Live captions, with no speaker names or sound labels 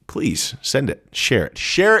please send it. Share it.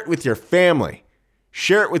 Share it with your family.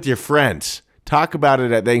 Share it with your friends. Talk about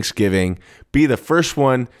it at Thanksgiving. Be the first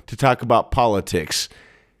one to talk about politics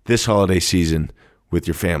this holiday season with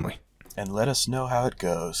your family. And let us know how it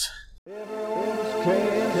goes.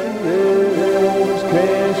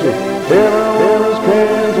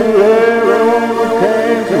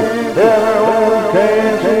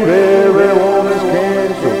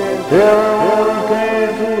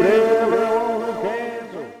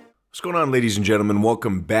 What's going on, ladies and gentlemen?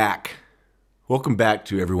 Welcome back. Welcome back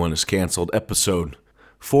to Everyone is Canceled, episode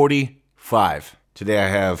 45. Today I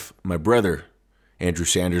have my brother, Andrew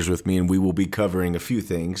Sanders, with me, and we will be covering a few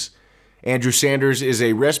things. Andrew Sanders is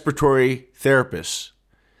a respiratory therapist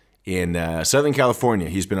in Southern California.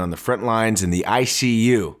 He's been on the front lines in the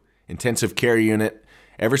ICU, intensive care unit,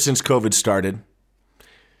 ever since COVID started.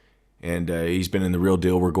 And he's been in the real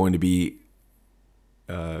deal. We're going to be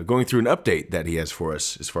going through an update that he has for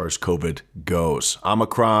us as far as COVID goes.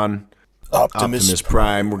 Omicron, Optimus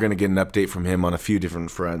Prime. We're going to get an update from him on a few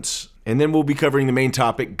different fronts. And then we'll be covering the main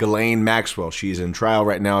topic, Ghislaine Maxwell. She's in trial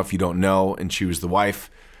right now, if you don't know, and she was the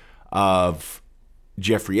wife of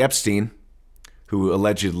Jeffrey Epstein, who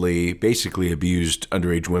allegedly basically abused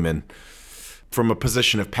underage women from a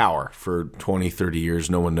position of power for 20, 30 years.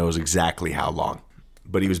 No one knows exactly how long.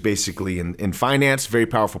 But he was basically in finance, very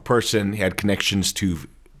powerful person. He had connections to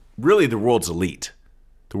really the world's elite.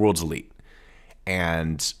 The world's elite.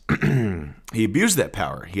 And he abused that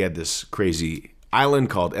power. He had this crazy island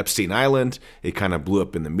called Epstein Island. It kind of blew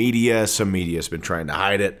up in the media. Some media has been trying to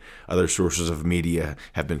hide it. Other sources of media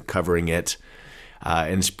have been covering it.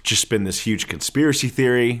 And it's just been this huge conspiracy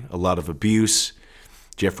theory, a lot of abuse.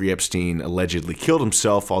 Jeffrey Epstein allegedly killed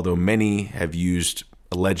himself, although many have used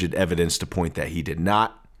alleged evidence to point that he did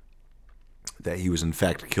not, that he was in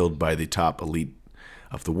fact killed by the top elite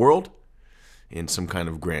of the world in some kind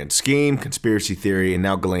of grand scheme, conspiracy theory. And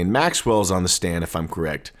now Ghislaine Maxwell is on the stand, if I'm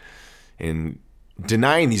correct, in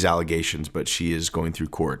denying these allegations, but she is going through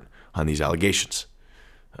court on these allegations.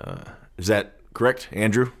 Is that correct,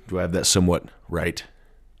 Andrew? Do I have that somewhat right?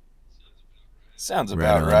 Sounds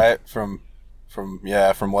about right from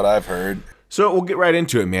what I've heard. So we'll get right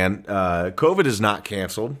into it, man. COVID is not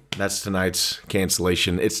canceled. That's tonight's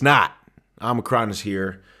cancellation. It's not. Omicron is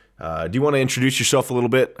here. Do you want to introduce yourself a little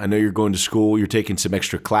bit? I know you're going to school. You're taking some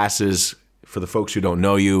extra classes. For the folks who don't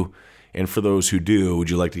know you, and for those who do, would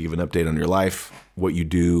you like to give an update on your life, what you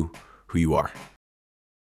do, who you are?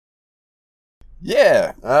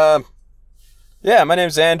 Yeah. My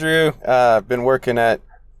name's Andrew. I've been working at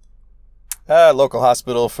a local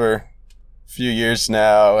hospital for a few years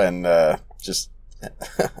now, and just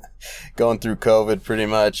going through COVID pretty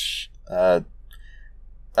much. That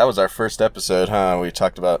was our first episode, huh? We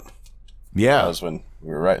talked about. Yeah. That was when we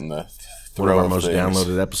were right in the throw one of our of most things.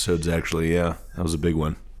 downloaded episodes, actually. Yeah, that was a big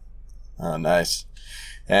one. Oh, nice.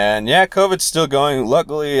 And yeah, COVID's still going.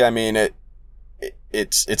 Luckily, I mean,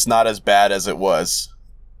 it's not as bad as it was.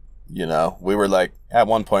 You know, we were like, at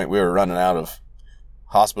one point, we were running out of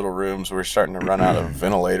hospital rooms. We were starting to run out of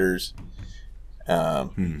ventilators.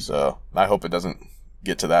 So I hope it doesn't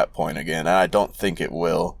get to that point again. And I don't think it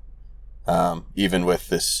will, even with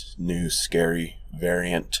this new scary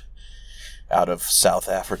variant out of South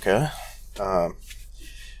Africa.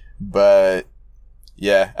 But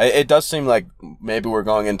yeah, it does seem like maybe we're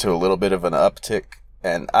going into a little bit of an uptick.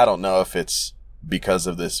 And I don't know if it's because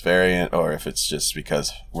of this variant or if it's just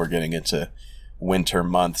because we're getting into winter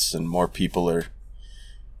months and more people are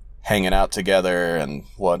hanging out together and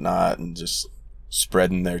whatnot and just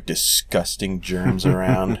spreading their disgusting germs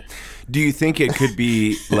around. Do you think it could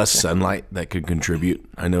be less sunlight that could contribute?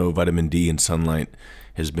 I know vitamin D and sunlight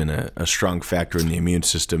has been a strong factor in the immune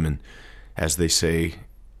system and, as they say,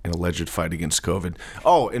 an alleged fight against COVID.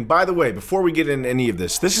 Oh, and by the way, before we get into any of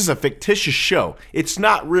this is a fictitious show. It's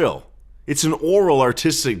not real. It's an oral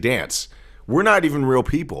artistic dance. We're not even real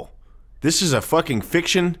people. This is a fucking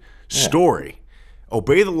fiction story.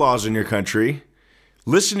 Obey the laws in your country.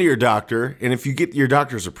 Listen to your doctor. And if you get your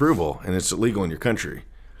doctor's approval and it's illegal in your country,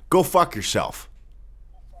 go fuck yourself.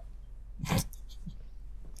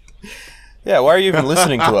 Yeah, why are you even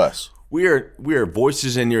listening to us? We are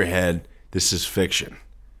voices in your head. This is fiction.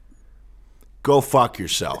 Go fuck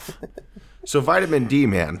yourself. So vitamin D,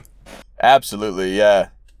 man. Absolutely, yeah.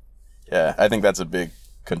 Yeah, I think that's a big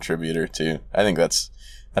contributor too. I think that's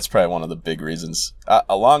probably one of the big reasons.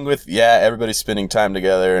 Along with, everybody's spending time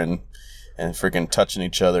together and freaking touching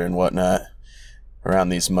each other and whatnot around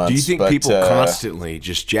these months. Do you think people constantly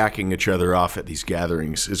just jacking each other off at these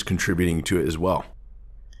gatherings is contributing to it as well?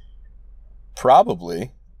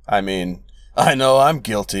 Probably. I mean, I know I'm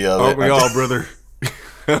guilty of it. Aren't we all, brother?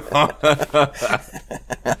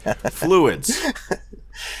 Fluids.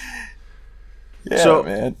 Yeah, So-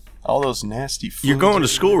 man. All those nasty fluids. You're going to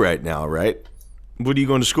school right now, right? What are you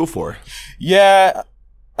going to school for? Yeah,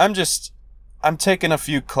 I'm taking a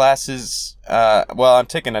few classes. I'm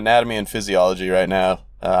taking anatomy and physiology right now.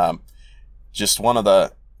 Just one of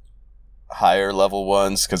the higher level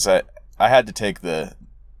ones because I had to take the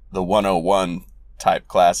 101 type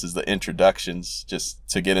classes, the introductions, just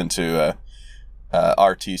to get into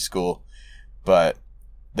RT school. But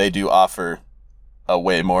they do offer a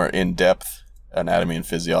way more in-depth anatomy and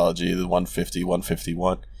physiology. The 150,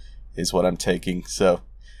 151 is what I'm taking. So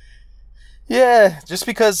yeah, just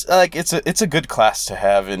because like it's a good class to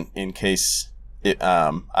have in case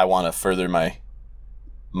I want to further my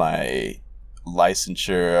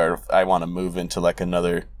licensure, or if I want to move into like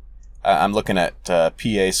another. I'm looking at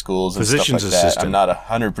PA schools and Physician's stuff like that. assistant. I'm not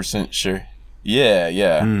 100% sure.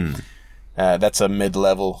 Yeah. That's a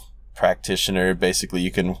mid-level practitioner. Basically,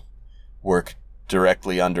 you can work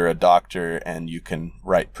directly under a doctor and you can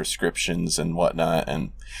write prescriptions and whatnot.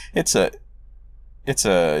 And it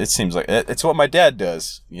seems like it's what my dad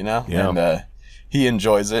does, you know? Yeah. And he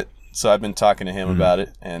enjoys it. So I've been talking to him about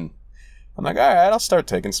it, and I'm like, all right, I'll start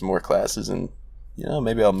taking some more classes, and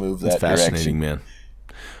maybe I'll move that It's fascinating, direction. man.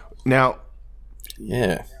 Now,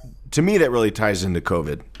 Yeah. to me, that really ties into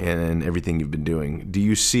COVID and everything you've been doing. Do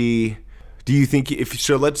you think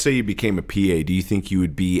let's say you became a PA, do you think you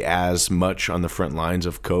would be as much on the front lines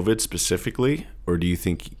of COVID specifically, or do you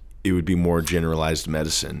think it would be more generalized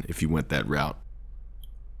medicine if you went that route?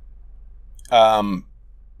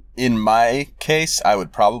 In my case, I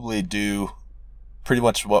would probably do pretty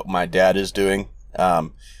much what my dad is doing,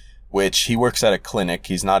 which he works at a clinic.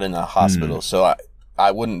 He's not in a hospital. So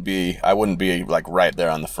I wouldn't be like right there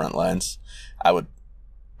on the front lines. I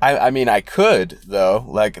mean, I could though.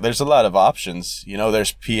 Like, there's a lot of options.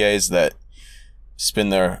 There's PAs that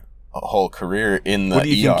spend their whole career in the ER. What do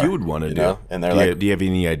you think you would want to do? And they're Do you have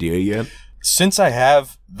any idea yet? Since I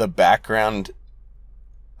have the background,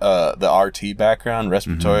 the RT background,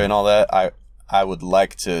 respiratory and all that, I would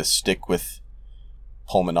like to stick with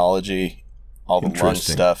pulmonology, all the lung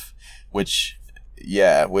Interesting. stuff, which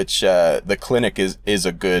the clinic is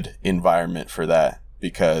a good environment for that,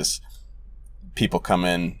 because people come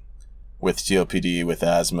in with COPD, with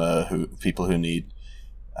asthma, people who need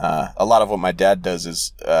a lot of what my dad does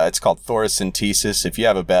is it's called thoracentesis. If you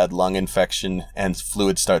have a bad lung infection and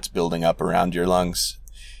fluid starts building up around your lungs,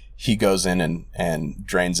 he goes in and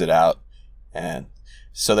drains it out. And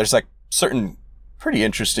so there's like certain pretty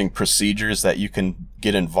interesting procedures that you can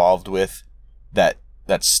get involved with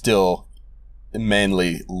that's still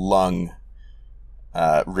mainly lung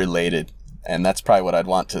related. And that's probably what I'd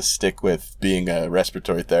want to stick with, being a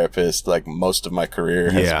respiratory therapist. Like most of my career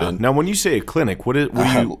has been. Now, when you say a clinic, what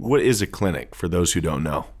is a clinic for those who don't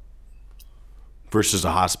know versus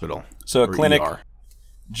a hospital? So a or clinic, ER?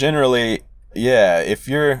 generally, yeah, if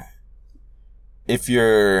you'd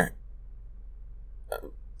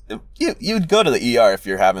go to the ER if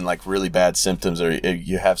you're having like really bad symptoms, or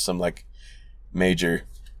you have some like major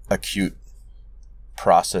acute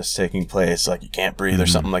process taking place, like you can't breathe or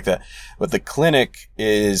something like that. But the clinic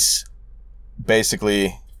is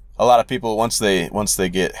basically a lot of people, once they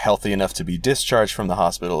get healthy enough to be discharged from the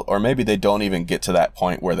hospital, or maybe they don't even get to that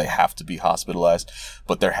point where they have to be hospitalized,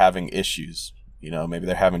 but they're having issues, maybe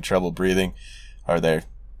they're having trouble breathing, or they're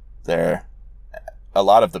a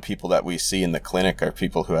lot of the people that we see in the clinic are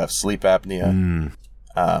people who have sleep apnea.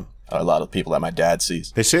 A lot of people that my dad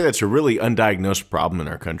sees. They say that's a really undiagnosed problem in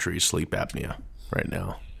our country, sleep apnea, right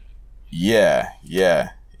now. Yeah,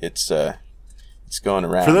 it's going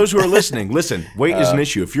around. For those who are listening, listen, weight is an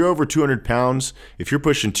issue. If you're over 200 pounds, if you're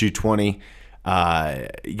pushing 220,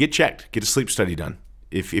 get checked. Get a sleep study done.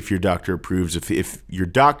 If your doctor approves, if your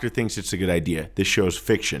doctor thinks it's a good idea. This show's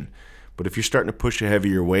fiction. But if you're starting to push a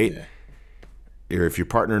heavier weight, or if your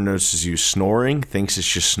partner notices you snoring, thinks it's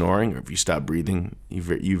just snoring, or if you stop breathing,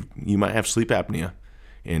 you might have sleep apnea,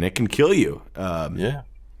 and it can kill you.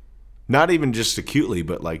 Not even just acutely,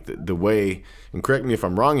 but like the way, and correct me if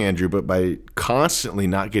I'm wrong, Andrew, but by constantly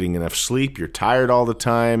not getting enough sleep, you're tired all the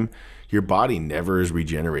time, your body never is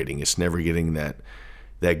regenerating. It's never getting that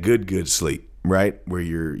good sleep, right? Where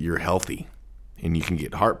you're healthy, and you can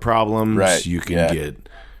get heart problems, right. You can get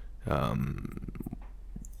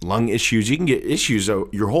lung issues, you can get issues.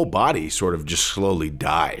 Your whole body sort of just slowly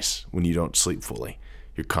dies when you don't sleep fully.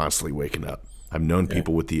 You're constantly waking up. I've known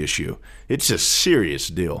people with the issue. It's a serious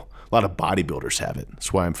deal. A lot of bodybuilders have it.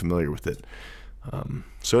 That's why I'm familiar with it.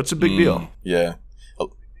 So it's a big deal. Yeah. A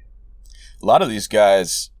lot of these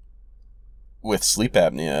guys with sleep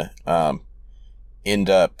apnea, end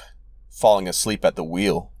up falling asleep at the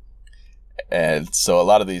wheel. And so a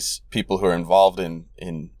lot of these people who are involved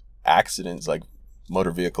in accidents, like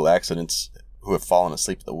motor vehicle accidents, who have fallen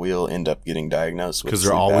asleep at the wheel end up getting diagnosed with because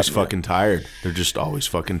they're sleep always apnea. fucking tired. They're just always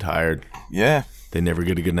fucking tired. Yeah. They never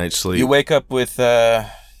get a good night's sleep. You wake up with,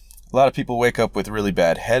 a lot of people wake up with really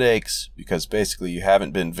bad headaches because basically you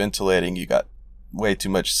haven't been ventilating. You got way too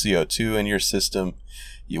much CO2 in your system.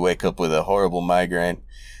 You wake up with a horrible migraine.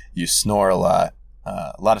 You snore a lot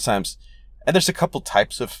of times. And there's a couple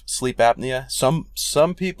types of sleep apnea.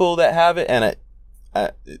 Some people that have it, and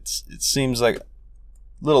it seems like a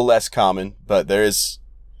little less common, but there is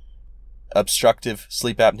obstructive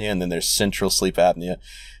sleep apnea, and then there's central sleep apnea.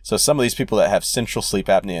 So some of these people that have central sleep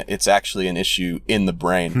apnea, it's actually an issue in the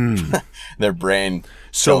brain. Their brain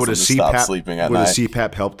so tells would them a to stop CPAP sleeping at would night. a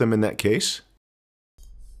CPAP help them in that case?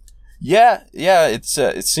 Yeah. It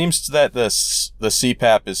seems that the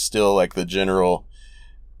CPAP is still like the general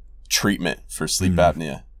treatment for sleep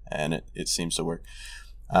apnea, and it seems to work.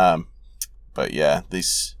 But yeah,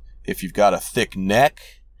 if you've got a thick neck,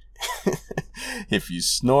 if you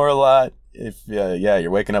snore a lot, if you're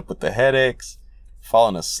waking up with the headaches,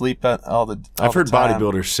 falling asleep all the time. I've heard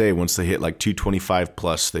bodybuilders say once they hit like 225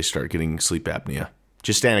 plus, they start getting sleep apnea.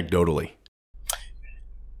 Just anecdotally.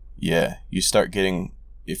 Yeah, you start getting,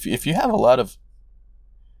 if you have a lot of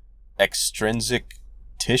extrinsic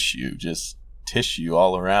tissue, just tissue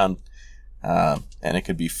all around, and it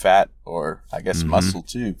could be fat or I guess muscle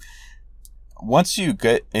too. Once you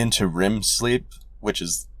get into REM sleep, which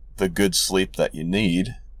is the good sleep that you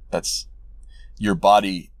need, that's your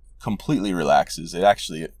body completely relaxes. It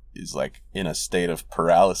actually is like in a state of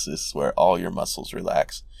paralysis where all your muscles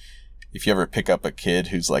relax. If you ever pick up a kid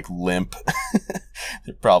who's like limp,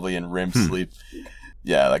 they're probably in REM sleep.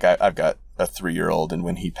 Yeah, like I've got a 3-year-old, and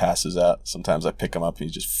when he passes out, sometimes I pick him up and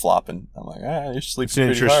he's just flopping. I'm like, you're sleeping It's an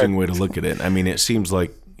pretty interesting hard. way to look at it. I mean, it seems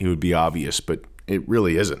like it would be obvious, but it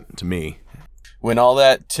really isn't to me. When all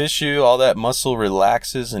that tissue, all that muscle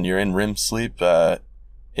relaxes and you're in REM sleep,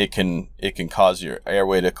 it can cause your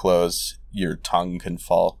airway to close. Your tongue can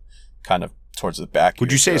fall kind of towards the back.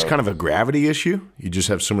 Would you say it's kind of a gravity issue? You just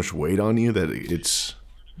have so much weight on you that it's...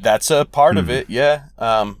 That's a part of it, yeah.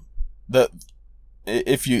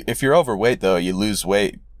 If you're overweight though, you lose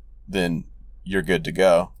weight, then you're good to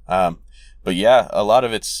go. But yeah, a lot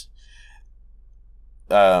of it's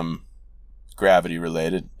gravity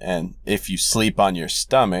related, and if you sleep on your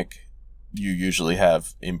stomach, you usually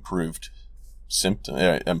have improvement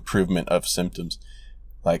of symptoms.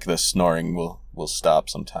 Like the snoring will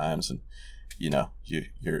stop sometimes, and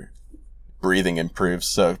your breathing improves.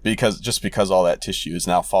 So because all that tissue is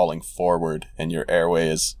now falling forward and your airway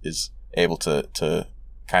is able to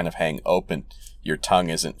kind of hang open, your tongue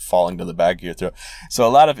isn't falling to the back of your throat. So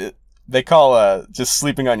a lot of it, they call just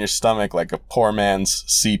sleeping on your stomach like a poor man's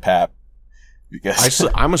CPAP, because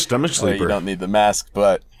I'm a stomach sleeper. you don't need the mask.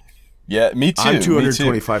 But yeah, me too. I'm me too.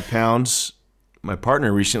 225 pounds. My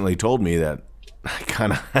partner recently told me that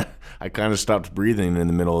I kind of stopped breathing in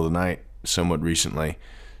the middle of the night somewhat recently.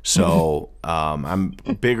 So I'm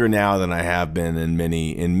bigger now than I have been in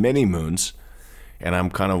many moons, and I'm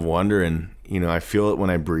kind of wondering. I feel it when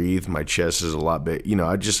I breathe. My chest is a lot big.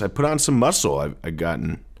 I put on some muscle. I got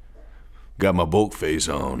my bulk phase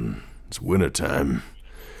on. It's wintertime.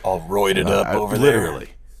 All roided up over literally.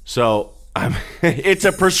 there. So it's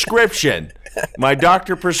a prescription. My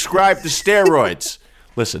doctor prescribed the steroids.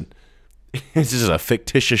 Listen, this is a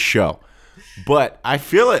fictitious show, but I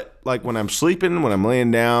feel it like when I'm sleeping, when I'm laying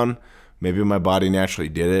down. Maybe my body naturally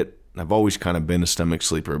did it. I've always kind of been a stomach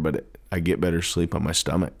sleeper, but I get better sleep on my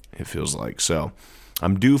stomach, it feels like. So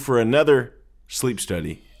I'm due for another sleep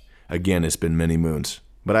study. Again, it's been many moons.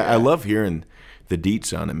 But I love hearing the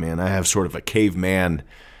deets on it, man. I have sort of a caveman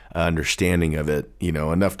understanding of it,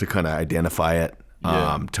 enough to kind of identify it,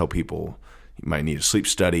 tell people you might need a sleep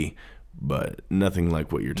study, but nothing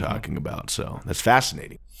like what you're talking about. So that's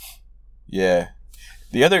fascinating. Yeah.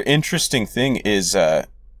 The other interesting thing is,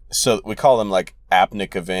 so we call them like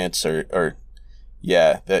apneic events or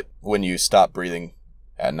that when you stop breathing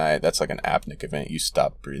at night, that's like an apneic event. You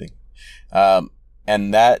stop breathing.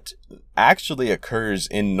 And that actually occurs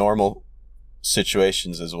in normal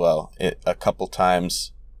situations as well. A couple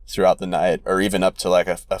times throughout the night, or even up to like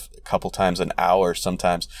a couple times an hour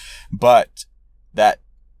sometimes. But that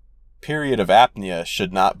period of apnea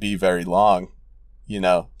should not be very long.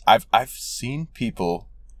 I've seen people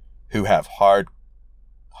who have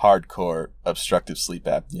hardcore obstructive sleep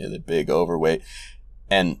apnea, they're big, overweight,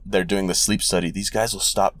 and they're doing the sleep study. These guys will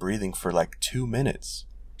stop breathing for like 2 minutes.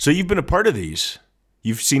 So you've been a part of these.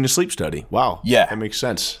 You've seen a sleep study. Wow. Yeah. That makes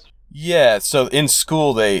sense. Yeah, so in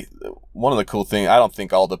school, one of the cool things, I don't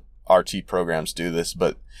think all the RT programs do this,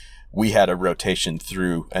 but we had a rotation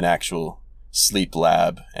through an actual sleep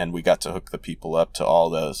lab, and we got to hook the people up to all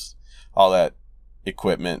that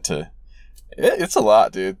equipment it's a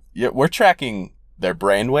lot, dude. Yeah, we're tracking their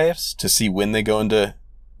brain waves to see when they go into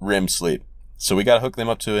REM sleep. So we got to hook them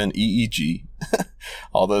up to an EEG,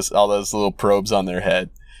 all those little probes on their head.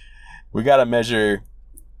 We got to measure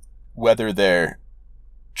whether they're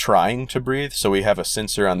trying to breathe. So we have a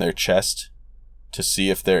sensor on their chest to see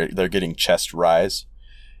if they're getting chest rise.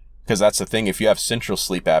 Because that's the thing. If you have central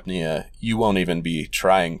sleep apnea, you won't even be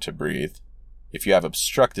trying to breathe. If you have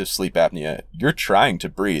obstructive sleep apnea, you're trying to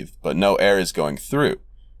breathe, but no air is going through.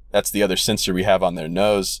 That's the other sensor we have on their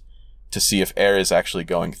nose to see if air is actually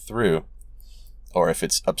going through or if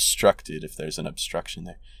it's obstructed, if there's an obstruction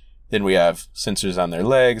there. Then we have sensors on their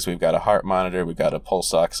legs. We've got a heart monitor. We've got a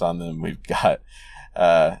pulse ox on them. We've got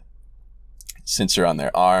a sensor on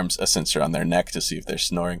their arms, a sensor on their neck to see if they're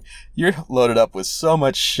snoring. You're loaded up with so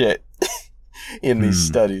much shit in these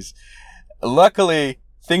studies. Luckily,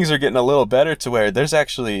 things are getting a little better to where there's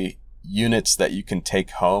actually units that you can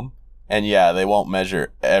take home. And yeah, they won't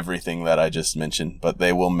measure everything that I just mentioned, but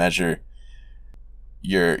they will measure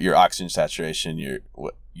your oxygen saturation,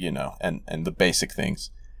 and the basic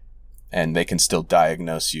things. And they can still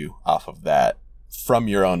diagnose you off of that from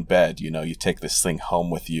your own bed. You take this thing home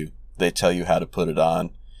with you. They tell you how to put it on.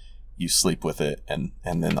 You sleep with it. And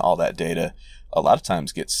then all that data a lot of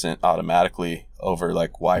times gets sent automatically over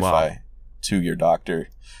like Wi-Fi to your doctor.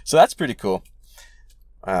 So that's pretty cool.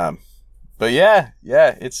 But yeah,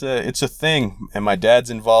 it's a thing. And my dad's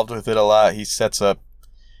involved with it a lot. He sets up,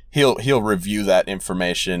 he'll review that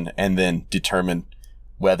information and then determine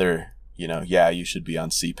whether, you should be on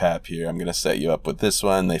CPAP here. I'm going to set you up with this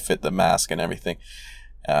one. They fit the mask and everything.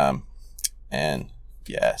 And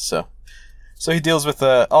yeah, so he deals with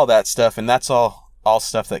all that stuff, and that's all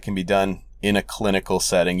stuff that can be done in a clinical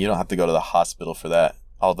setting. You don't have to go to the hospital for that,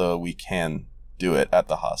 although we can do it at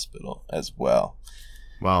the hospital as well.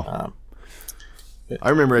 Wow. I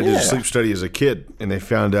remember I did a sleep study as a kid, and they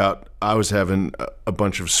found out I was having a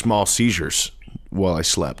bunch of small seizures while I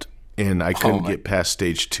slept, and I couldn't get past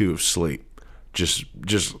stage 2 of sleep. Just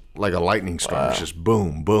like a lightning storm. It's just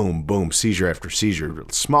boom, boom, boom, seizure after seizure.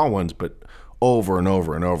 Small ones, but over and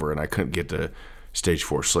over and over, and I couldn't get to stage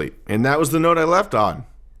 4 sleep. And that was the note I left on.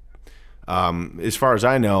 As far as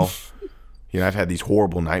I know, I've had these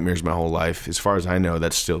horrible nightmares my whole life. As far as I know,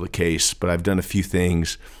 that's still the case, but I've done a few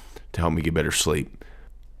things to help me get better sleep.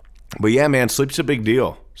 But yeah, man, sleep's a big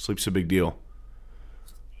deal.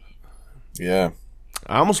 Yeah.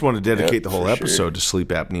 I almost want to dedicate the whole episode to sleep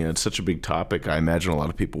apnea. It's such a big topic. I imagine a lot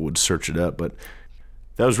of people would search it up, but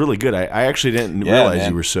that was really good. I actually didn't realize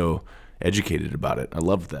you were so educated about it. I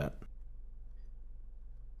loved that.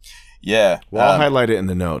 Yeah. Well, I'll highlight it in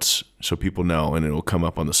the notes so people know, and it will come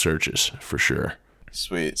up on the searches for sure.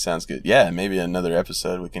 Sweet. Sounds good. Yeah, maybe another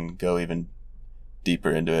episode we can go even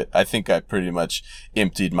deeper into it. I think I pretty much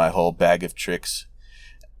emptied my whole bag of tricks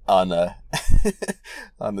on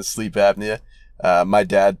on the sleep apnea. My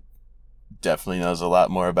dad definitely knows a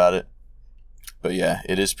lot more about it. But yeah,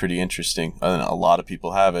 it is pretty interesting. And a lot of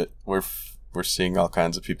people have it. We're seeing all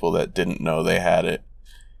kinds of people that didn't know they had it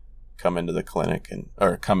come into the clinic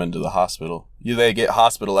or come into the hospital. They get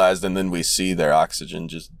hospitalized, and then we see their oxygen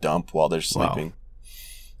just dump while they're sleeping. Wow.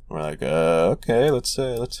 We're like, okay, let's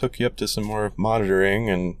hook you up to some more monitoring,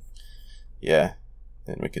 and yeah,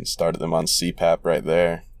 then we can start them on CPAP right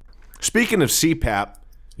there. Speaking of CPAP,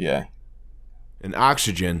 yeah, and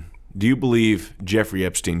oxygen, do you believe Jeffrey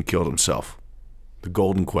Epstein killed himself? The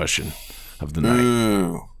golden question of the night.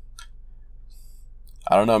 Ooh.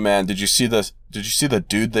 I don't know, man. Did you see the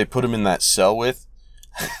dude they put him in that cell with?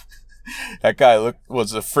 That guy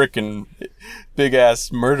was a freaking big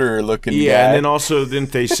ass murderer looking guy. Yeah, and then also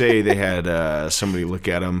didn't they say they had somebody look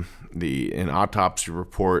at him? An autopsy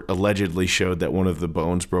report allegedly showed that one of the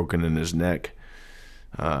bones broken in his neck,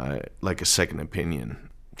 like a second opinion,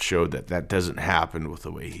 showed that doesn't happen with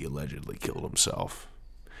the way he allegedly killed himself.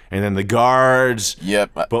 And then the guards,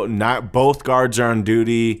 both guards are on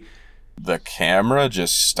duty. The camera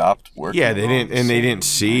just stopped working. Yeah, they didn't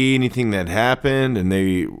see anything that happened, and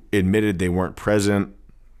they admitted they weren't present,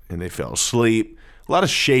 and they fell asleep. A lot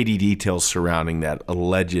of shady details surrounding that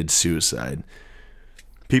alleged suicide.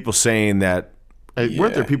 People saying that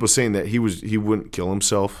weren't there people saying that he wouldn't kill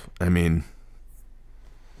himself? I mean,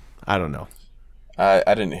 I don't know. I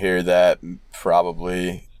didn't hear that.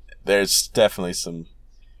 Probably there's definitely some.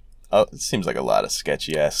 Oh, it seems like a lot of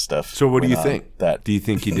sketchy ass stuff. So what do you think? Do you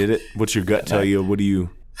think he did it? What's your gut tell you? What do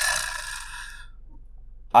you?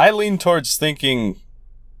 I lean towards thinking,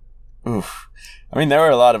 oof. I mean, there were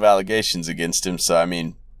a lot of allegations against him, so I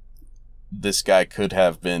mean, this guy could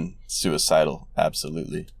have been suicidal,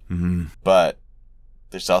 absolutely. Mm-hmm. But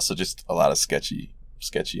there's also just a lot of sketchy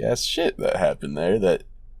ass shit that happened there that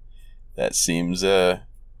seems I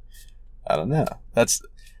don't know. That's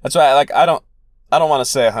why I don't want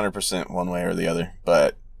to say 100% one way or the other,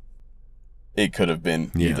 but it could have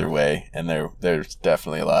been either way, and there's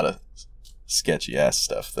definitely a lot of sketchy ass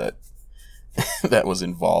stuff that that was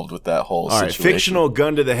involved with that whole situation. All right, fictional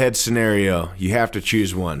gun to the head scenario. You have to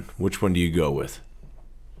choose one. Which one do you go with?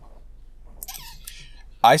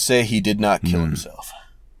 I say he did not kill himself.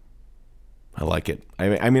 I like it.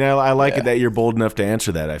 I mean, I like it that you're bold enough to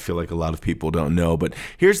answer that. I feel like a lot of people don't know. But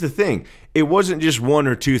here's the thing. It wasn't just one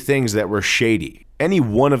or two things that were shady. Any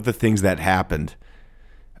one of the things that happened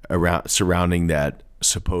surrounding that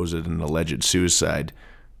supposed and alleged suicide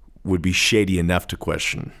would be shady enough to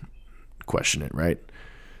question it, right?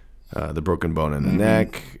 The broken bone in the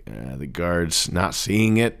neck, the guards not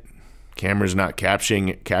seeing it, cameras not capturing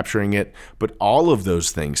it, but all of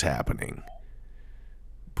those things happening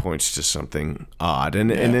points to something odd. And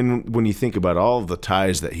then when you think about all of the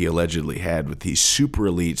ties that he allegedly had with these super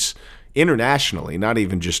elites internationally, not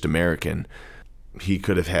even just American, he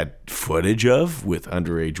could have had footage of with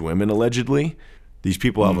underage women allegedly. These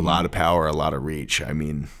people have a lot of power, a lot of reach. I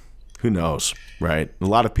mean, who knows, right? A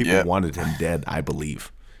lot of people wanted him dead, I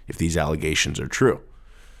believe, if these allegations are true.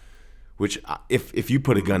 Which, if you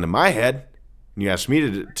put a gun to my head and you ask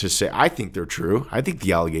me to say, I think they're true, I think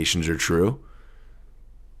the allegations are true,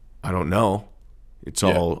 I don't know. It's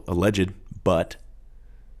all alleged, but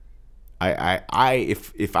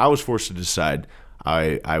if I was forced to decide,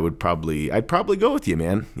 I'd probably go with you,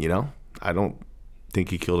 man. You know, I don't think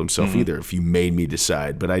he killed himself either. If you made me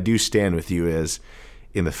decide, but I do stand with you as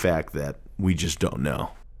in the fact that we just don't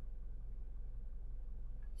know.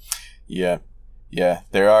 Yeah.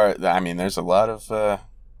 There are. I mean, there's a lot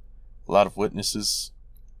of witnesses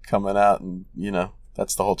coming out, and you know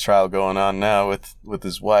that's the whole trial going on now with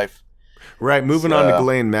his wife. Right. Moving on to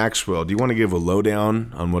Ghislaine Maxwell. Do you want to give a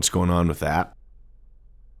lowdown on what's going on with that?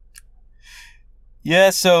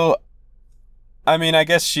 Yeah. So, I mean, I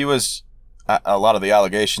guess she was. A lot of the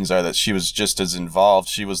allegations are that she was just as involved.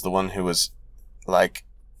 She was the one who was like,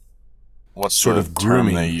 what's sort the of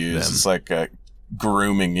grooming term they use? them. It's like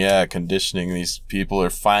grooming, conditioning. These people are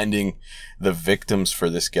finding the victims for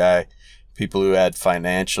this guy, people who had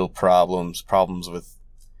financial problems with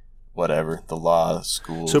whatever, the law,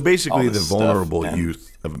 school. So basically the stuff. vulnerable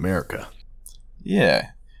youth of America. Yeah.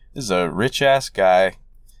 This is a rich ass guy,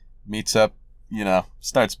 meets up,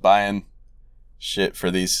 starts buying shit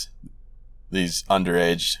for these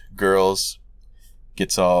underage girls,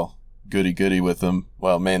 gets all goody with them.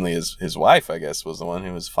 Well, mainly his wife, I guess, was the one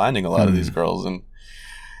who was finding a lot of these girls,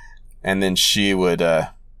 and then she would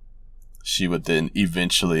then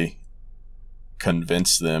eventually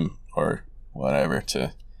convince them or whatever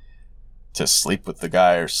to sleep with the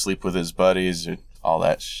guy or sleep with his buddies or all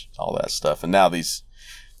that stuff. And now these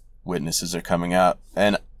witnesses are coming out.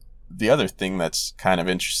 And the other thing that's kind of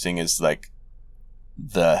interesting is like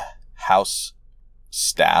the house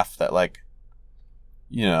staff that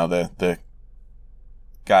the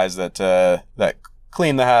guys that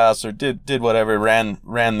cleaned the house or did whatever, ran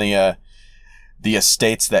the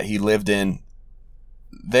estates that he lived in.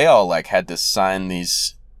 They all had to sign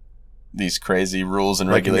these crazy rules and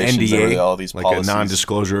regulations. Like an NDA, all these like policies. a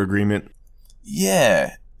non-disclosure agreement.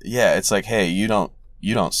 Yeah. It's like, hey, you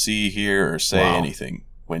don't see, hear, or say anything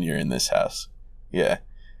when you're in this house. Yeah.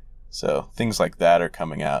 So things like that are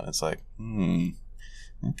coming out. It's like,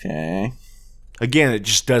 okay. Again, it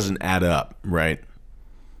just doesn't add up, right?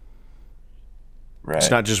 Right. It's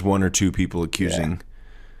not just one or two people accusing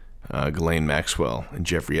Ghislaine Maxwell and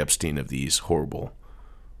Jeffrey Epstein of these horrible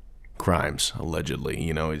crimes, allegedly.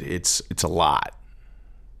 It's a lot.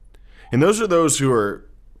 And those are those who are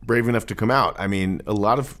brave enough to come out. I mean, a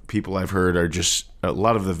lot of people I've heard a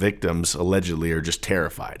lot of the victims allegedly are just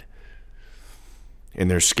terrified. And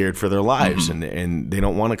they're scared for their lives, and they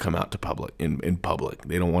don't want to come out to public in public.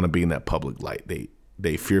 They don't want to be in that public light.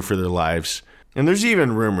 They fear for their lives. And there's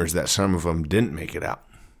even rumors that some of them didn't make it out.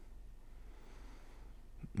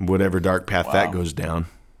 Whatever dark path that goes down.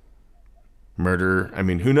 Murder. I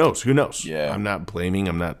mean, who knows? Yeah. I'm not blaming.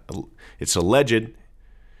 It's alleged.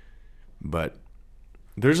 But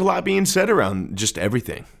there's a lot being said around just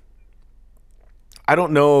everything. I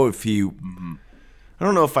don't know if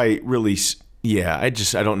I really... Yeah, I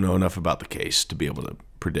don't know enough about the case to be able to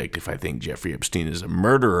predict if I think Jeffrey Epstein is a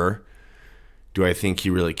murderer. Do I think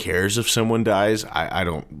he really cares if someone dies? I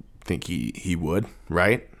don't think he would,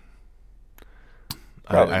 right?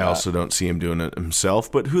 Probably I not. also don't see him doing it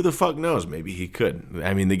himself, but who the fuck knows? Maybe he could.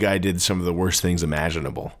 I mean, the guy did some of the worst things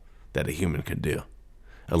imaginable that a human could do,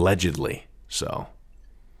 allegedly. So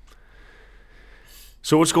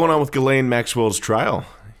what's going on with Ghislaine Maxwell's trial?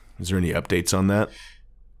 Is there any updates on that?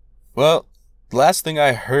 Well, last thing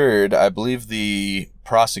I heard, I believe the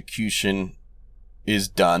prosecution is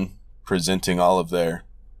done presenting all of their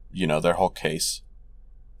whole case.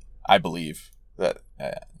 I believe that.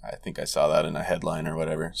 I think I saw that in a headline or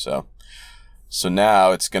whatever. So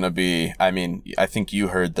now it's going to be, I mean, I think you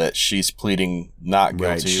heard that she's pleading not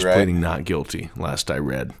guilty, right? She's pleading not guilty, last I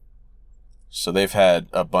read. So they've had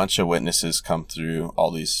a bunch of witnesses come through, all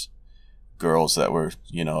these girls that were,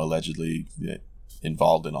 allegedly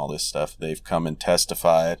involved in all this stuff. They've come and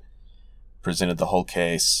testified, presented the whole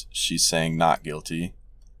case. She's saying not guilty.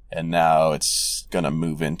 And now it's going to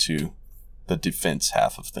move into the defense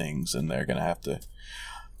half of things, and they're going to have to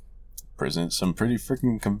present some pretty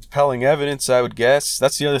freaking compelling evidence, I would guess.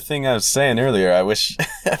 That's the other thing I was saying earlier. I wish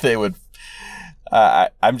they would. I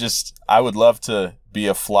would love to be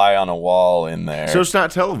a fly on a wall in there. So it's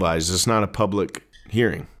not televised. It's not a public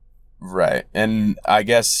hearing. Right. And I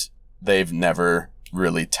guess they've never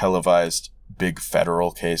really televised big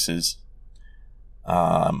federal cases.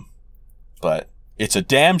 But it's a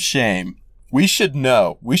damn shame. We should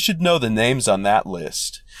know. We should know the names on that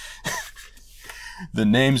list. The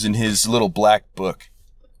names in his little black book.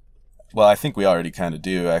 Well, I think we already kind of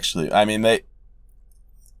do, actually. I mean,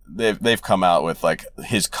 they've come out with like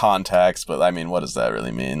his contacts, but I mean, what does that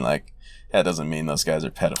really mean? Like, that doesn't mean those guys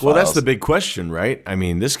are pedophiles. Well, that's the big question, right? I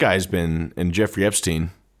mean, this guy's been, and Jeffrey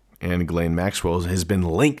Epstein and Ghislaine Maxwell has been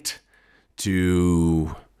linked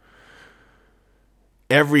to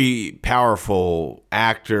every powerful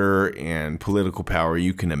actor and political power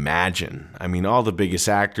you can imagine. I mean, all the biggest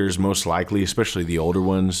actors, most likely, especially the older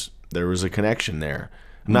ones, there was a connection there.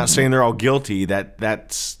 I'm not saying they're all guilty.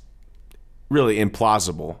 That's really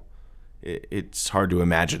implausible. It's hard to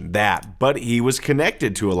imagine that. But he was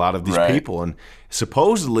connected to a lot of these people, and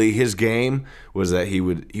supposedly his game was that he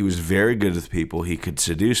was very good with people. He could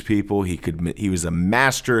seduce people. He was a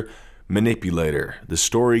master manipulator. The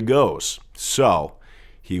story goes. So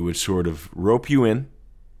he would sort of rope you in.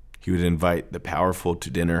 He would invite the powerful to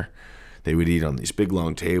dinner. They would eat on these big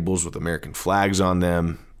long tables with American flags on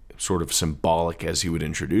them, sort of symbolic as he would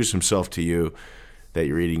introduce himself to you that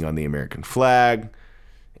you're eating on the American flag.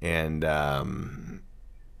 And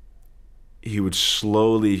he would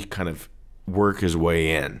slowly kind of work his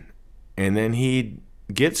way in. And then he'd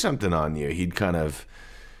get something on you. He'd kind of,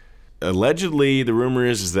 allegedly, the rumor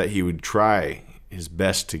is that he would try his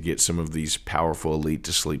best to get some of these powerful elite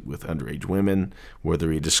to sleep with underage women,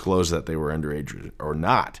 whether he disclosed that they were underage or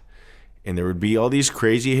not. And there would be all these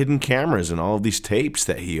crazy hidden cameras and all of these tapes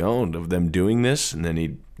that he owned of them doing this, and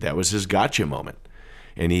then that was his gotcha moment.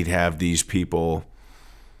 And he'd have these people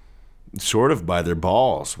sort of by their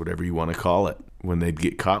balls, whatever you want to call it, when they'd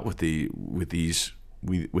get caught with these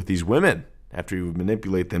women after he would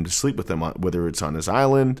manipulate them to sleep with them, whether it's on his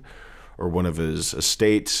island or one of his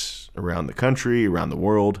estates around the country, around the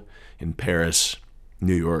world, in Paris,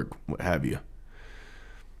 New York, what have you.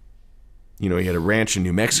 You know, he had a ranch in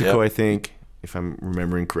New Mexico, I think, if I'm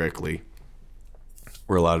remembering correctly,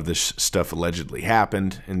 where a lot of this stuff allegedly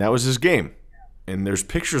happened, and that was his game. And there's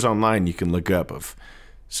pictures online you can look up of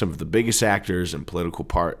some of the biggest actors and political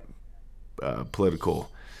powers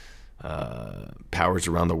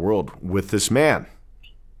around the world with this man,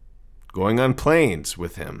 going on planes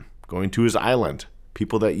with him, going to his island,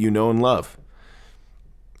 people that you know and love.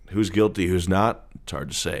 Who's guilty, who's not, it's hard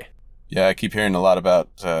to say. Yeah, I keep hearing a lot about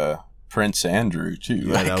Prince Andrew, too.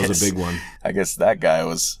 Yeah, that was a big one. I guess that guy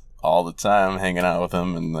was all the time hanging out with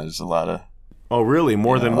him, and there's a lot of... Oh, really?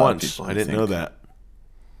 More than once? I didn't know that.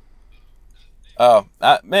 Oh,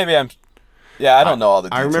 maybe I'm... Yeah, I don't know all the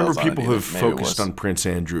details. I remember people who have focused on Prince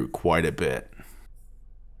Andrew quite a bit.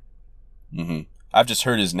 Mm-hmm. I've just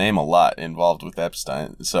heard his name a lot involved with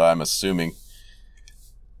Epstein, so I'm assuming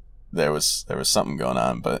there was something going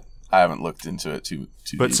on, but I haven't looked into it too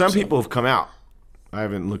But deep, some people have come out. I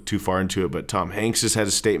haven't looked too far into it, but Tom Hanks has had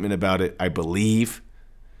a statement about it, I believe.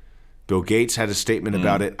 Bill Gates had a statement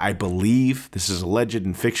about it, I believe. This is alleged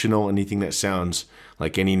and fictional. Anything that sounds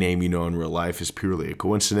like any name you know in real life is purely a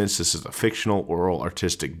coincidence. This is a fictional, oral,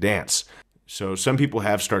 artistic dance. So some people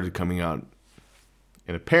have started coming out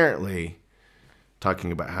and apparently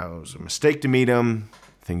talking about how it was a mistake to meet him,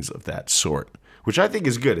 things of that sort, which I think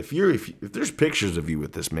is good. If there's pictures of you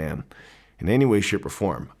with this man in any way, shape, or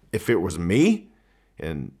form, if it was me,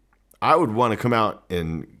 and I would want to come out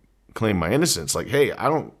and claim my innocence. Like, hey, I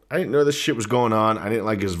didn't know this shit was going on. I didn't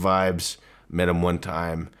like his vibes. Met him one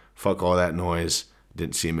time. Fuck all that noise.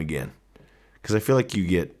 Didn't see him again. Because I feel like you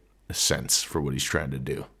get a sense for what he's trying to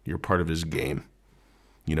do. You're part of his game.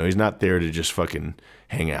 You know, he's not there to just fucking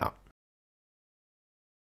hang out.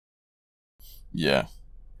 Yeah.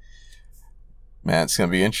 Man, it's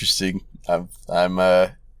gonna be interesting. I'm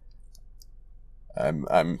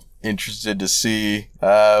interested to see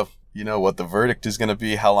what the verdict is gonna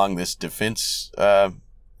be, how long this defense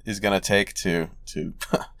is gonna take to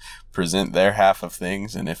present their half of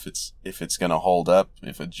things, and if it's gonna hold up,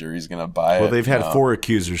 if a jury's gonna buy it. Well, they've had 4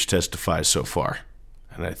 accusers testify so far,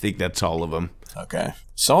 and I think that's all of them. Okay.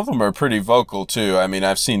 Some of them are pretty vocal too. I mean,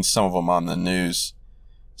 I've seen some of them on the news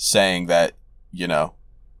saying that,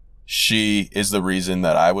 she is the reason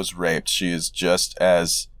that I was raped. She is just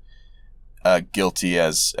as guilty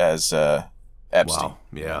as Epstein. Wow.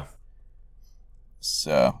 Yeah.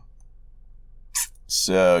 So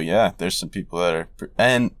yeah, there's some people that are,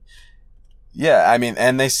 and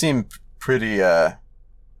they seem pretty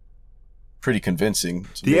convincing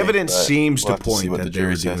to me. The evidence seems we'll to point what that the they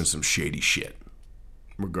were jury doing says. some shady shit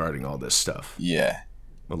regarding all this stuff. Yeah.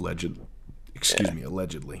 Allegedly.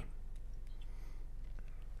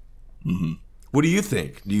 Mm-hmm. What do you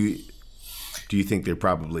think? Do you think they're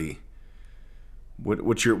probably?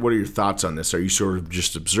 What are your thoughts on this? Are you sort of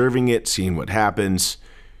just observing it, seeing what happens?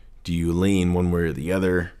 Do you lean one way or the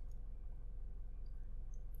other?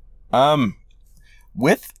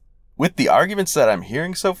 With the arguments that I'm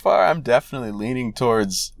hearing so far, I'm definitely leaning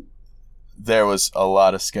towards there was a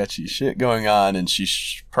lot of sketchy shit going on, and she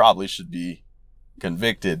probably should be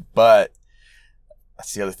convicted. But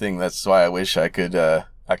that's the other thing. That's why I wish I could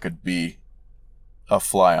be a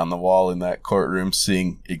fly on the wall in that courtroom,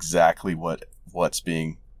 seeing exactly what's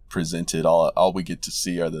being presented. All we get to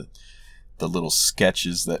see are the little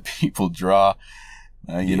sketches that people draw.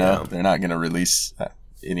 They're not going to release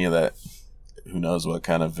any of that. Who knows what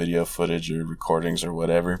kind of video footage or recordings or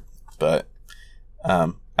whatever. But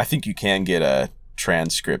I think you can get a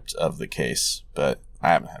transcript of the case, but I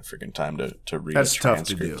haven't had freaking time to read That's a tough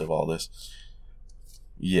to transcript do. of all this.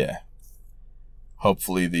 Yeah.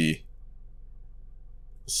 Hopefully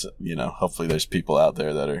hopefully there's people out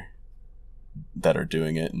there that are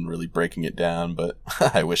doing it and really breaking it down, but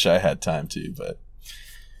I wish I had time to, but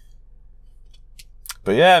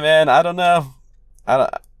yeah, man, I don't know. I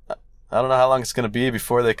don't know how long it's going to be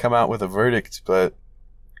before they come out with a verdict, but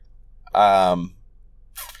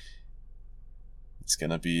it's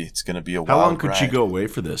going to be a wild How long could ride. she go away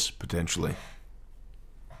for this potentially?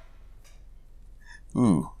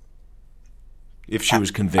 Ooh. If she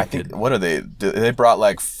was I convicted. think, what are they? They brought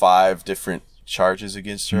like 5 different charges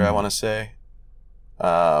against her, I want to say.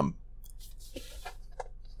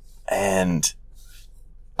 And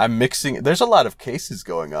I'm mixing, there's a lot of cases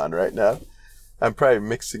going on right now. I'm probably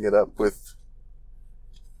mixing it up with,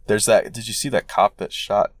 did you see that cop that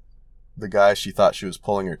shot the guy? She thought she was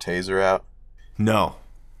pulling her taser out. No.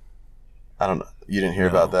 I don't know. You didn't hear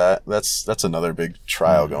No. about that? That's another big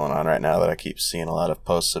trial going on right now that I keep seeing a lot of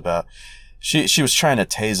posts about. She was trying to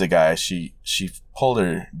tase a guy. She pulled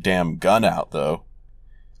her damn gun out though.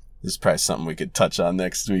 This is probably something we could touch on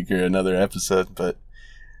next week or another episode, but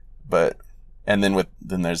and then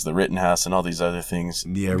there's the Rittenhouse and all these other things.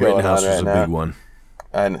 Yeah, going Rittenhouse on was a right now. big one.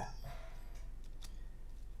 And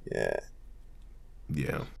yeah,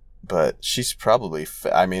 Yeah. but she's probably.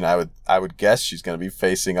 I would guess she's going to be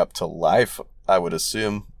facing up to life. I would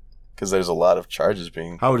assume, because there's a lot of charges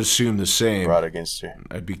being I would assume the same. brought against her.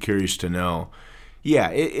 I'd be curious to know. Yeah,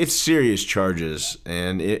 it's serious charges,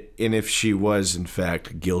 and if she was in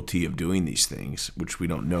fact guilty of doing these things, which we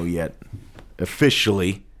don't know yet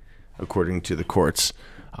officially, according to the courts,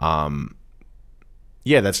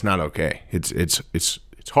 yeah, that's not okay. It's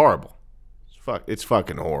horrible. It's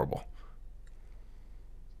fucking horrible.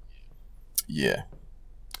 Yeah.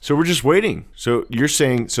 So we're just waiting. So you're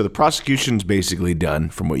saying, so the prosecution's basically done,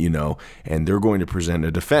 from what you know, and they're going to present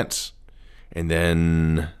a defense, and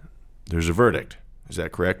then there's a verdict. Is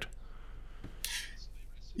that correct?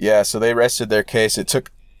 Yeah, so they rested their case. It took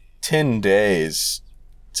 10 days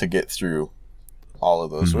to get through all of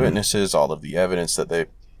those witnesses, all of the evidence that they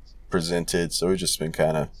presented. So we've just been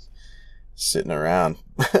kind of sitting around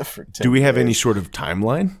for 10 Do we have days. any sort of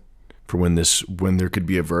timeline for when there could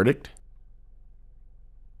be a verdict?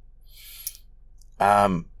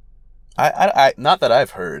 I not that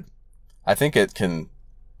I've heard. I think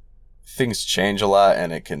things change a lot,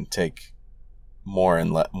 and it can take more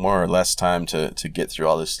or less time to get through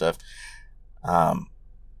all this stuff.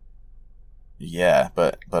 Yeah,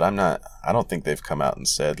 but I don't think they've come out and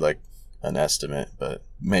said like an estimate, but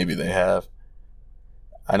maybe they have.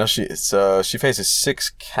 I know she faces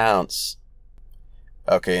 6 counts.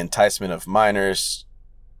 Okay, enticement of minors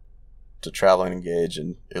to travel and engage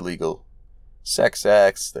in illegal sex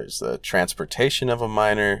acts. There's the transportation of a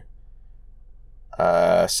minor,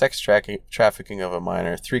 sex trafficking of a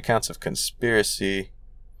minor, 3 counts of conspiracy,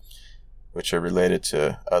 which are related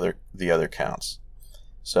to the other counts.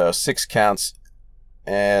 So 6 counts,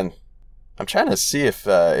 and I'm trying to see if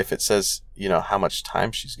it says, how much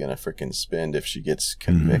time she's gonna freaking spend if she gets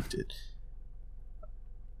convicted.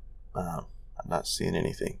 I'm not seeing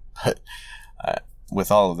anything, but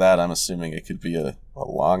with all of that, I'm assuming it could be a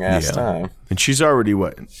long ass time. And she's already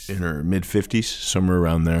in her mid-50s, somewhere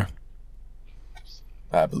around there.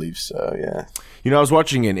 I believe so. Yeah. I was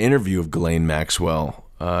watching an interview of Ghislaine Maxwell.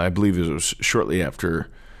 I believe it was shortly after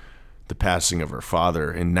the passing of her father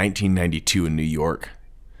in 1992 in New York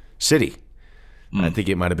City. I think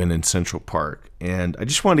it might have been in Central Park. And I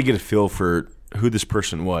just wanted to get a feel for who this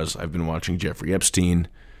person was. I've been watching Jeffrey Epstein.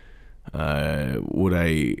 Would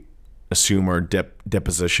I assume are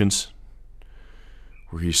depositions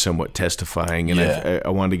where he's somewhat testifying. And I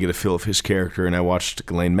wanted to get a feel of his character, and I watched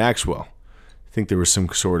Ghislaine Maxwell. I think there was some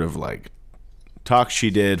sort of talk she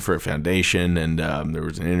did for a foundation, and there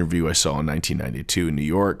was an interview I saw in 1992 in New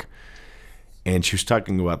York, and she was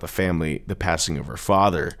talking about the passing of her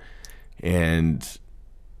father, and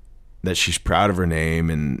that she's proud of her name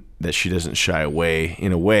and that she doesn't shy away,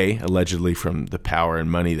 in a way, allegedly, from the power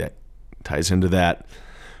and money that ties into that.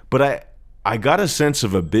 But I got a sense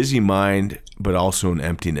of a busy mind, but also an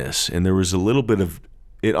emptiness, and there was a little bit of,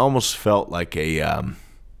 it almost felt like I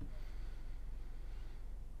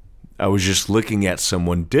was just looking at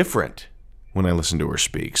someone different when I listened to her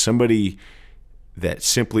speak. Somebody that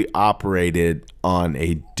simply operated on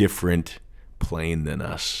a different plane than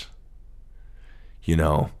us.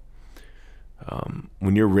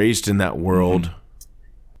 When you're raised in that world,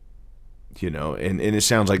 and it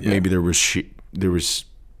sounds like maybe there was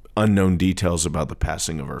unknown details about the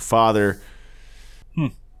passing of her father.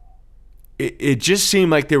 It just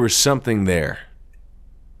seemed like there was something there.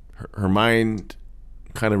 Her mind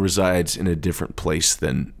kind of resides in a different place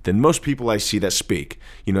than most people I see that speak.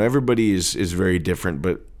 Everybody is very different,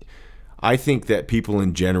 but I think that people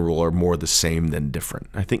in general are more the same than different.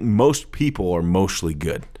 I think most people are mostly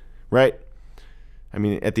good, right? I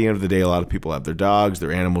mean, at the end of the day, a lot of people have their dogs,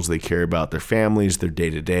 their animals they care about, their families, their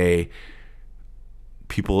day-to-day.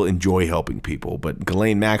 People enjoy helping people, but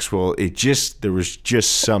Ghislaine Maxwell, there was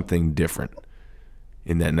just something different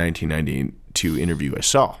in that 1992 interview I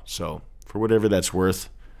saw. So for whatever that's worth,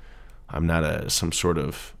 I'm not some sort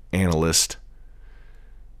of analyst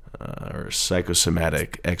or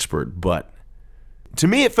psychosomatic expert, but to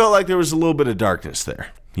me it felt like there was a little bit of darkness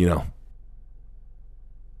there,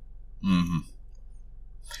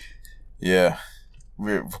 Yeah,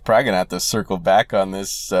 we're probably gonna have to circle back on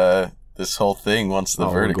this this whole thing once the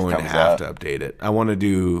verdict comes out. We're going to have to update it. I want to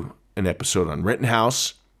do an episode on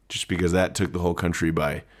Rittenhouse, just because that took the whole country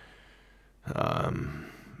by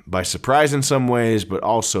surprise in some ways, but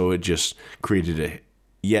also it just created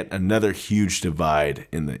yet another huge divide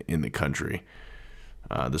in the country.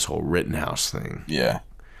 This whole Rittenhouse thing. Yeah,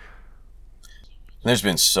 there's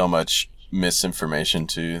been so much misinformation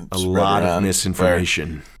too. A lot of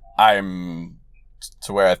misinformation. I'm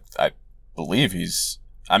to where I believe he's.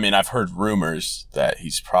 I mean, I've heard rumors that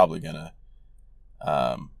he's probably gonna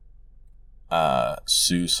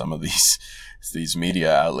sue some of these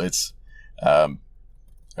media outlets. Or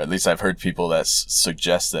at least I've heard people that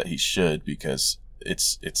suggest that he should, because it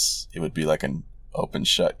would be like an open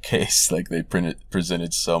shut case. Like they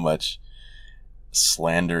presented so much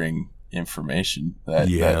slandering information that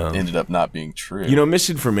ended up not being true.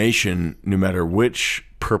 Misinformation, no matter which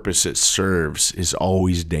purpose it serves, is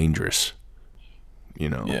always dangerous.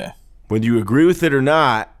 Yeah. Whether you agree with it or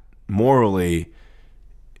not, morally,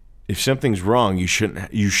 if something's wrong, you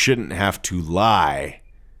shouldn't have to lie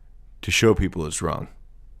to show people it's wrong.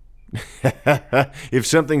 If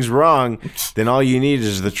something's wrong, then all you need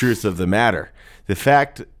is the truth of the matter. The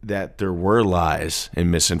fact that there were lies and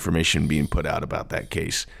misinformation being put out about that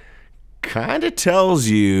case kind of tells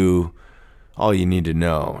you all you need to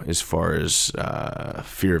know as far as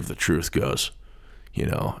fear of the truth goes.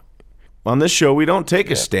 On this show, we don't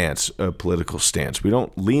take a political stance. We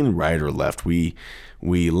don't lean right or left. We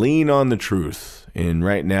lean on the truth. And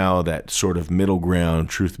right now, that sort of middle ground,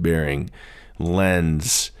 truth-bearing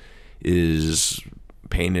lens is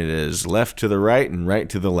painted as left to the right and right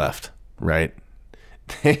to the left, right?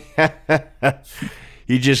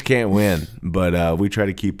 You just can't win. But we try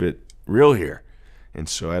to keep it real here. And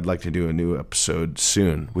so I'd like to do a new episode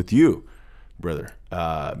soon with you, brother,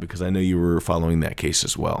 because I know you were following that case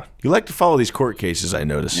as well. You like to follow these court cases, I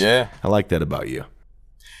notice. Yeah. I like that about you.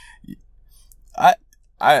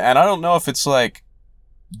 I don't know if it's like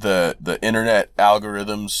the internet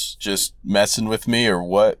algorithms just messing with me or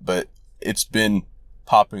what, but it's been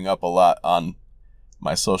popping up a lot on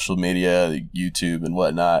my social media, YouTube and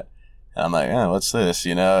whatnot. And I'm like, oh, what's this?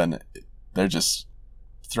 And they're just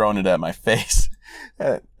throwing it at my face.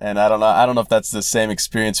 And I don't know if that's the same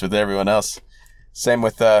experience with everyone else. Same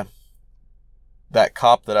with that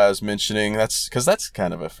cop that I was mentioning. That's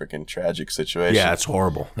kind of a freaking tragic situation. Yeah, it's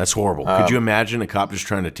horrible. That's horrible. Could you imagine a cop just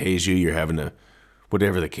trying to tase you? You're having to,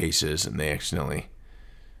 whatever the case is, and they accidentally,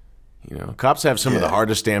 cops have some of the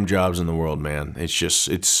hardest damn jobs in the world, man.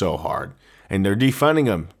 It's so hard. And they're defunding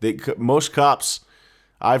them. Most cops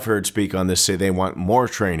I've heard speak on this say they want more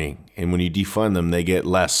training, and when you defund them, they get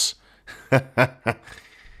less.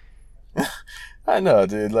 I know,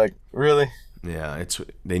 dude. Like, really? Yeah,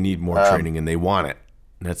 they need more training, and they want it.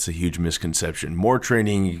 That's a huge misconception. More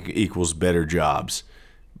training equals better jobs.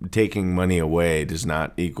 Taking money away does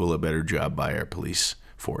not equal a better job by our police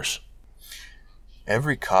force.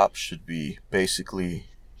 Every cop should be basically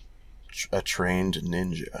a trained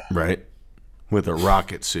ninja. Right? With a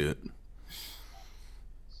rocket suit.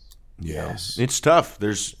 Yeah. Yes. It's tough.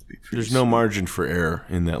 There's no margin for error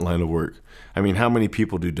in that line of work. I mean, how many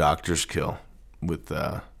people do doctors kill with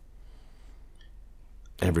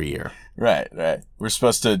every year? Right. We're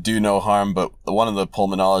supposed to do no harm, but one of the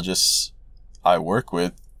pulmonologists I work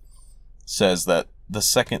with says that the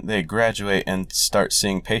second they graduate and start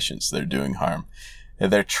seeing patients, they're doing harm.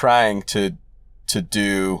 And they're trying to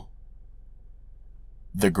do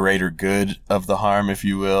the greater good of the harm, if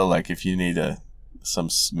you will. Like if you need some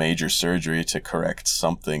major surgery to correct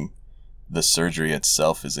something, the surgery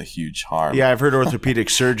itself is a huge harm. Yeah, I've heard orthopedic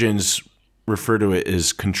surgeons refer to it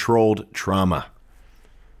as controlled trauma.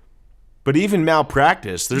 But even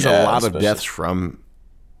malpractice, there's a lot of deaths from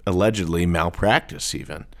allegedly malpractice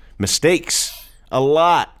even. Mistakes. A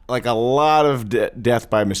lot of death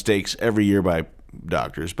by mistakes every year by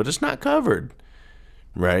doctors, but it's not covered.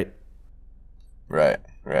 Right? Right.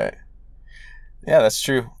 Yeah, that's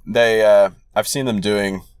true. They, I've seen them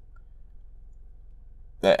doing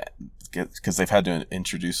that because they've had to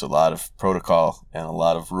introduce a lot of protocol and a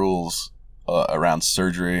lot of rules around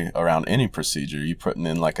surgery, around any procedure. You putting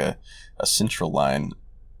in like a central line,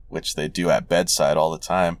 which they do at bedside all the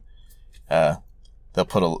time. They'll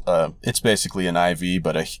put it's basically an IV,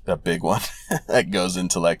 but a big one that goes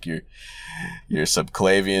into like your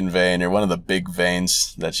subclavian vein or one of the big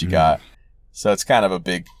veins that you got. So it's kind of a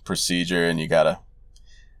big procedure, and you gotta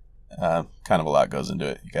kind of a lot goes into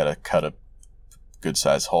it. You gotta cut a good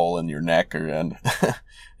sized hole in your neck or in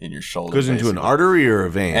your shoulder. Goes into an artery or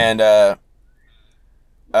a vein, and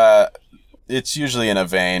it's usually in a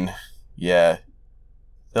vein. Yeah,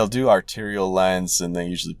 they'll do arterial lines, and they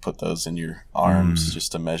usually put those in your arms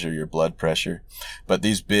just to measure your blood pressure. But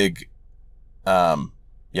these big,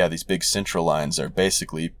 these big central lines are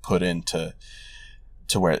basically put into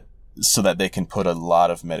where, so that they can put a lot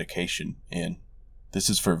of medication in. This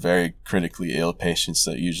is for very critically ill patients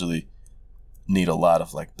that usually need a lot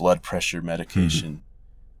of like blood pressure medication,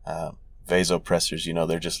 vasopressors.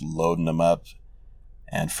 They're just loading them up,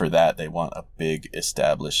 and for that they want a big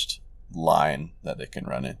established line that they can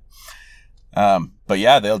run in. But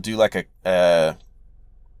yeah, they'll do like they'll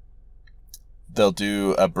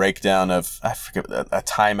do a breakdown of, I forget, a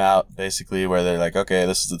timeout basically, where they're like, okay,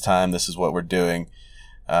 this is the time, this is what we're doing.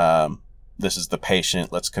 This is the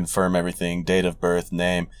patient. Let's confirm everything, date of birth,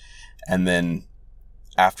 name. And then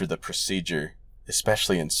after the procedure,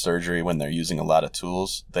 especially in surgery when they're using a lot of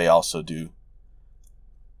tools, they also do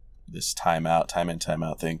this time in, time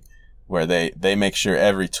out thing where they make sure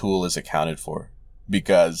every tool is accounted for,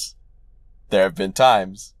 because there have been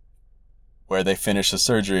times where they finish the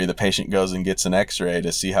surgery, the patient goes and gets an x-ray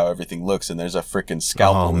to see how everything looks, and there's a freaking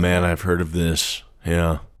scalpel. Oh man, I've heard of this.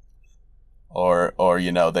 Yeah. Or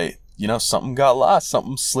they something got lost,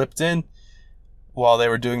 something slipped in while they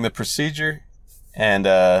were doing the procedure, and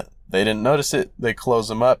they didn't notice it. They close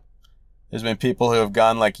them up. There's been people who have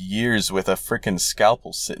gone like years with a freaking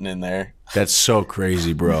scalpel sitting in there. That's so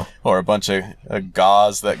crazy, bro. Or a bunch of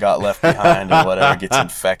gauze that got left behind or whatever gets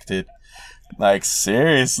infected. Like,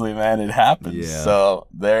 seriously, man, it happens. Yeah. So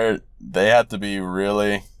they have to be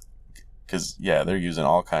really, because they're using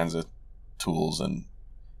all kinds of tools and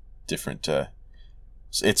different.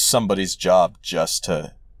 It's somebody's job just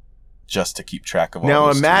to keep track of all Now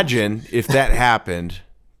those imagine tools. if that happened,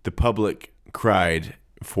 the public cried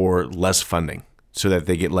for less funding so that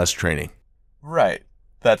they get less training. Right.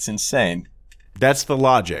 That's insane. That's the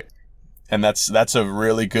logic. And that's a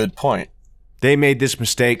really good point. They made this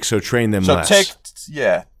mistake, so train them less.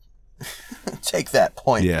 Take that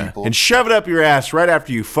point, people. And shove it up your ass right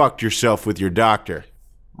after you fucked yourself with your doctor.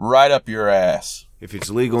 Right up your ass. If it's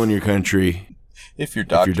legal in your country, if your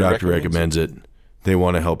doctor recommends it, they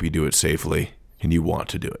want to help you do it safely, and you want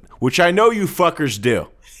to do it, which I know you fuckers do.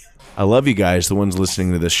 I love you guys, the ones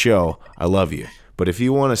listening to this show. I love you. But if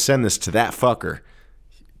you want to send this to that fucker,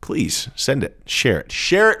 please send it. Share it.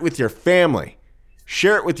 Share it with your family.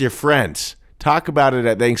 Share it with your friends. Talk about it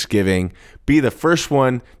at Thanksgiving. Be the first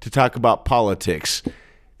one to talk about politics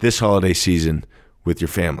this holiday season with your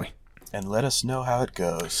family. And let us know how it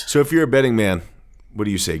goes. So if you're a betting man, what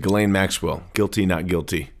do you say? Ghislaine Maxwell, guilty, not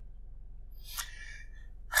guilty?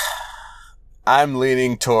 I'm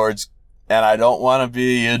leaning towards, and I don't want to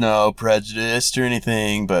be, prejudiced or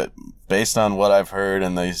anything, but based on what I've heard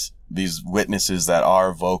and these witnesses that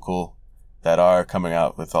are vocal, that are coming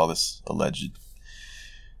out with all this alleged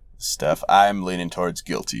stuff, I'm leaning towards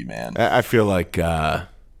guilty, man. I feel like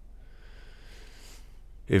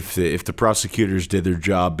if the prosecutors did their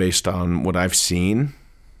job based on what I've seen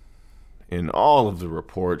in all of the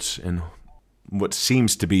reports and what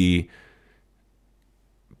seems to be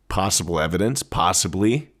possible evidence,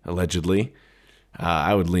 possibly, allegedly,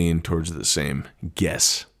 I would lean towards the same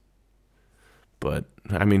guess. But,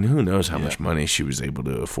 I mean, who knows how much money she was able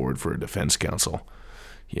to afford for a defense counsel,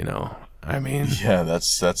 I mean... Yeah,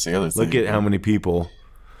 that's the other thing. Look at how many people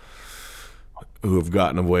who have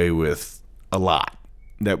gotten away with a lot.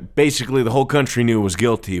 That basically the whole country knew was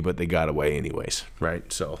guilty, but they got away anyways,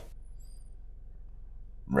 right? So...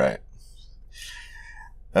 Right.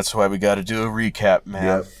 That's why we got to do a recap, man.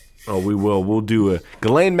 Yep. Oh, we will. We'll do a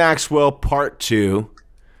Ghislaine Maxwell Part 2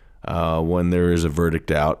 when there is a verdict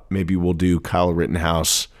out. Maybe we'll do Kyle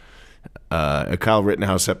Rittenhouse, a Kyle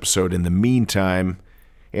Rittenhouse episode in the meantime.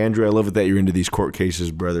 Andrew, I love it that you're into these court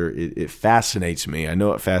cases, brother. It fascinates me. I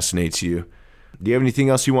know it fascinates you. Do you have anything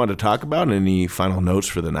else you want to talk about? Any final notes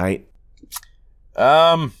for the night?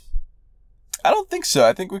 I don't think so.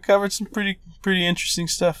 I think we covered some pretty interesting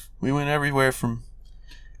stuff. We went everywhere from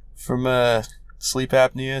sleep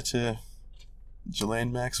apnea to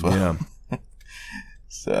Ghislaine Maxwell. Yeah.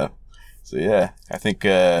 So yeah, I think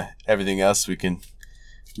everything else we can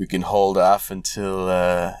hold off until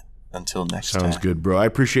next time. Sounds good, bro. I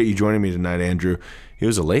appreciate you joining me tonight, Andrew. It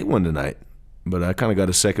was a late one tonight, but I kind of got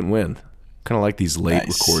a second wind. Kind of like these late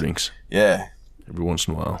recordings. Yeah. Every once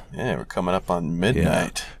in a while. Yeah, we're coming up on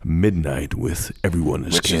midnight. Yeah. Midnight with Everyone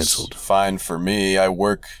is Canceled. Which is fine for me. I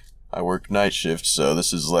work night shift, so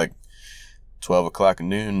this is like 12 o'clock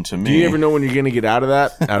noon to me. Do you ever know when you're going to get out of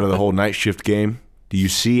that? Out of the whole night shift game? Do you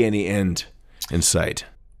see any end in sight?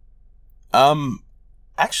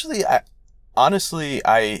 Actually, honestly,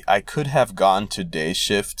 I could have gone to day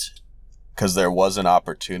shift because there was an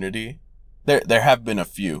opportunity. There have been a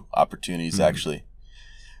few opportunities, actually.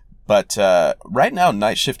 But right now,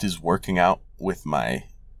 night shift is working out with my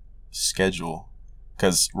schedule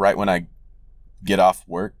because right when I get off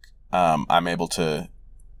work, I'm able to,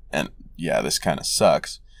 and yeah, this kind of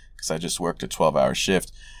sucks because I just worked a 12-hour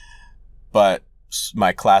shift, but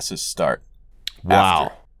my classes start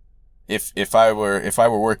after. If I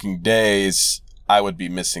were working days, I would be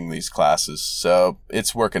missing these classes. So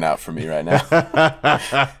it's working out for me right now.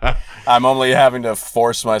 I'm only having to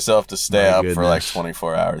force myself to stay up for like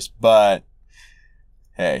 24 hours. But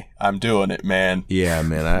hey, I'm doing it, man. Yeah,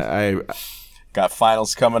 man. I got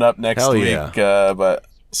finals coming up next week. Yeah. But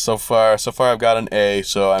so far I've got an A,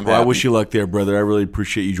 so I'm happy. I wish you luck there, brother. I really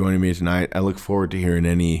appreciate you joining me tonight. I look forward to hearing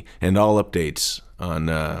any and all updates on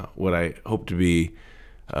what I hope to be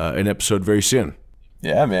an episode very soon.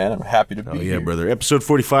 Yeah, man. I'm happy to be here. Yeah, brother. Episode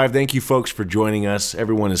 45. Thank you, folks, for joining us.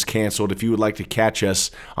 Everyone is Canceled. If you would like to catch us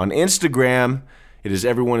on Instagram, it is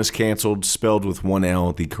Everyone is Canceled, spelled with one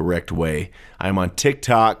L the correct way. I'm on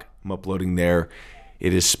TikTok. I'm uploading there.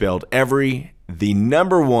 It is spelled the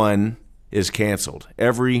number one is canceled.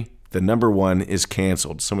 The number one is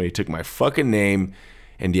canceled. Somebody took my fucking name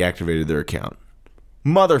and deactivated their account.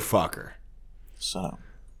 Motherfucker. So,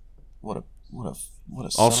 what a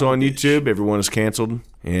also on YouTube, Everyone is Canceled,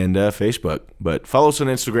 and Facebook. But follow us on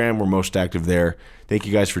Instagram. We're most active there. Thank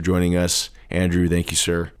you guys for joining us. Andrew, thank you,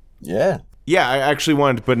 sir. Yeah. Yeah, I actually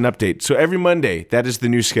wanted to put an update. So every Monday, that is the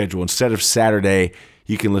new schedule. Instead of Saturday,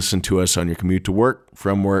 you can listen to us on your commute to work,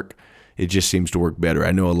 from work. It just seems to work better.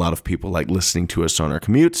 I know a lot of people like listening to us on our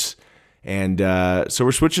commutes. And so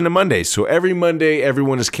we're switching to Mondays. So every Monday,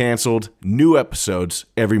 Everyone is Canceled. New episodes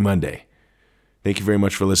every Monday. Thank you very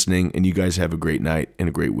much for listening, and you guys have a great night and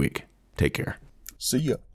a great week. Take care. See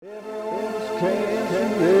ya. Everyone's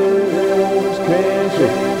canceled.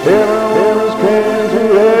 canceled. Everyone is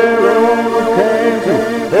canceled. Everyone is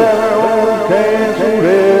canceled. Everyone is canceled.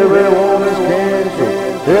 Everyone is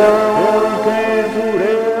canceled. Everyone is canceled.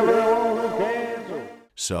 Everyone is canceled.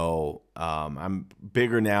 So I'm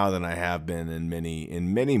bigger now than I have been in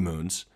many moons.